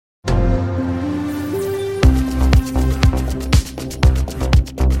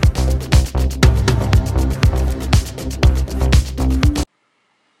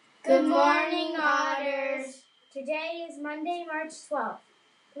Monday, March 12th.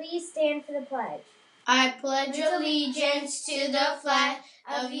 Please stand for the pledge. I pledge allegiance to the flag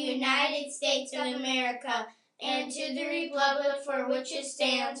of the United States of America and to the republic for which it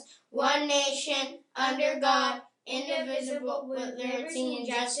stands, one nation, under God, indivisible, with liberty and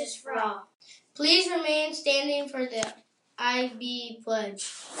justice for all. Please remain standing for the IB pledge.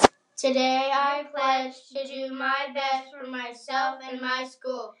 Today I pledge to do my best for myself and my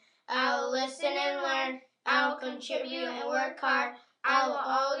school. I will listen and learn. I will contribute and work hard. I will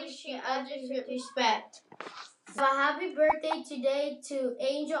always treat others with respect. A happy birthday today to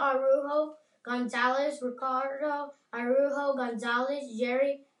Angel Arujo Gonzalez, Ricardo Arujo Gonzalez,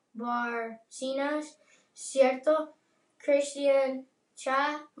 Jerry Barcinas, Cierto, Christian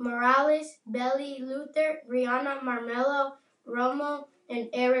Cha Morales, Belly Luther, Brianna Marmelo, Romo, and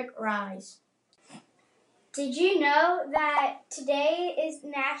Eric Rise. Did you know that today is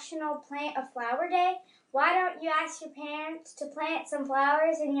National Plant a Flower Day? Why don't you ask your parents to plant some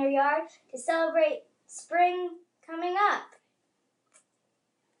flowers in your yard to celebrate spring coming up?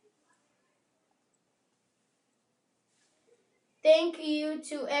 Thank you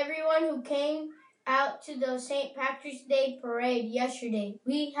to everyone who came out to the St. Patrick's Day parade yesterday.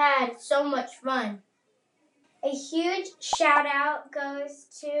 We had so much fun. A huge shout out goes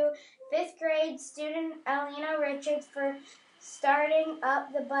to 5th grade student Elena Richards for starting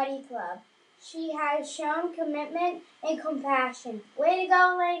up the Buddy Club. She has shown commitment and compassion. Way to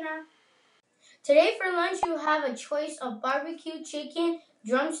go, Elena! Today for lunch you have a choice of barbecue chicken,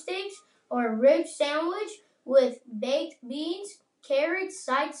 drumsticks, or rib sandwich with baked beans, carrots,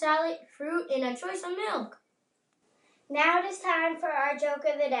 side salad, fruit, and a choice of milk. Now it is time for our joke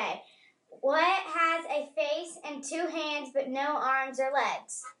of the day. What has a face and 2 hands but no arms or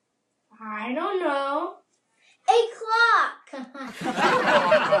legs? I don't know. A clock!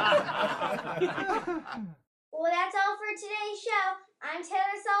 Well, that's all for today's show. I'm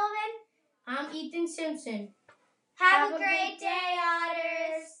Taylor Sullivan. I'm Ethan Simpson. Have a great day,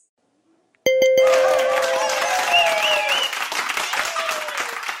 Otters!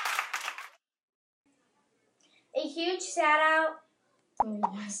 A huge shout out.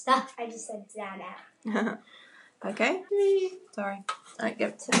 Stop. I just said shout out. Okay. Sorry. All right, give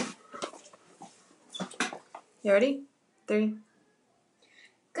it to me. You ready? 3.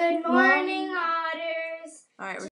 Good morning, Otters. All right.